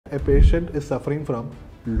a patient is suffering from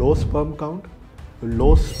low sperm count,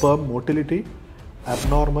 low sperm motility,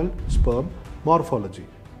 abnormal sperm morphology.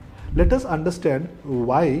 Let us understand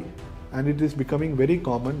why, and it is becoming very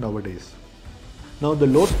common nowadays. Now, the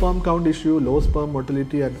low sperm count issue, low sperm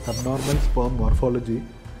motility and abnormal sperm morphology,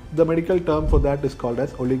 the medical term for that is called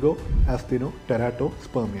as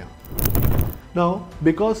oligoasthenoteratospermia. Now,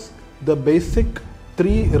 because the basic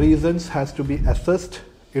three reasons has to be assessed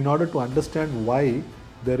in order to understand why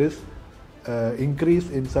there is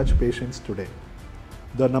increase in such patients today.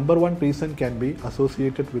 The number one reason can be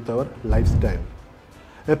associated with our lifestyle.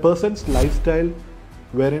 A person's lifestyle,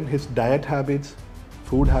 wherein his diet habits,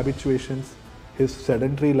 food habituations, his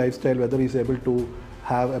sedentary lifestyle, whether he is able to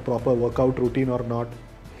have a proper workout routine or not,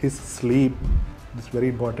 his sleep, this is very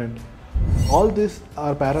important. All these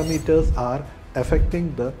parameters are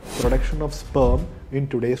affecting the production of sperm in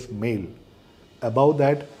today's male. Above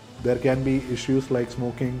that, there can be issues like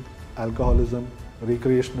smoking, alcoholism,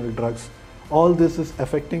 recreational drugs. All this is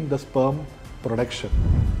affecting the sperm production.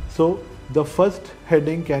 So the first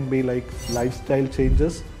heading can be like lifestyle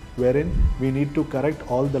changes, wherein we need to correct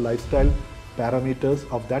all the lifestyle parameters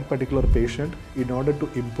of that particular patient in order to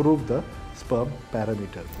improve the sperm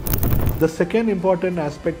parameters. The second important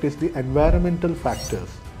aspect is the environmental factors.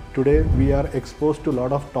 Today we are exposed to a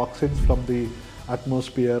lot of toxins from the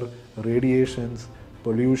atmosphere, radiations,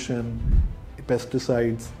 pollution,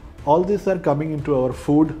 pesticides. All these are coming into our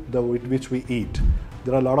food which we eat.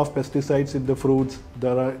 There are a lot of pesticides in the fruits.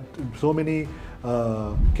 There are so many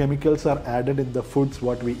chemicals are added in the foods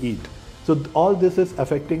what we eat. So all this is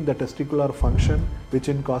affecting the testicular function, which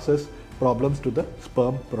causes problems to the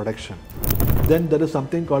sperm production. Then there is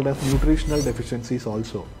something called as nutritional deficiencies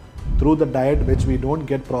also. Through the diet, which we don't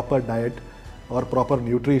get proper diet or proper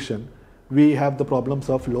nutrition, we have the problems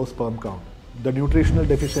of low sperm count. The nutritional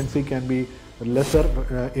deficiency can be lesser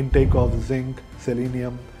intake of zinc,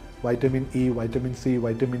 selenium, vitamin E, vitamin C,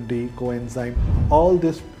 vitamin D, coenzyme. All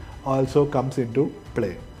this also comes into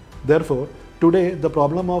play. Therefore, today the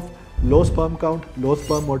problem of low sperm count, low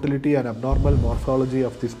sperm motility and abnormal morphology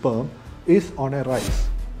of the sperm is on a rise,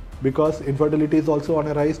 because infertility is also on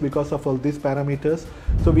a rise because of all these parameters.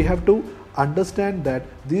 So we have to understand that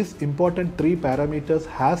these important three parameters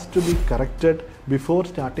has to be corrected before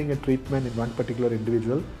starting a treatment in one particular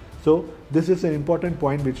individual. So this is an important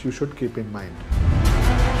point which you should keep in mind.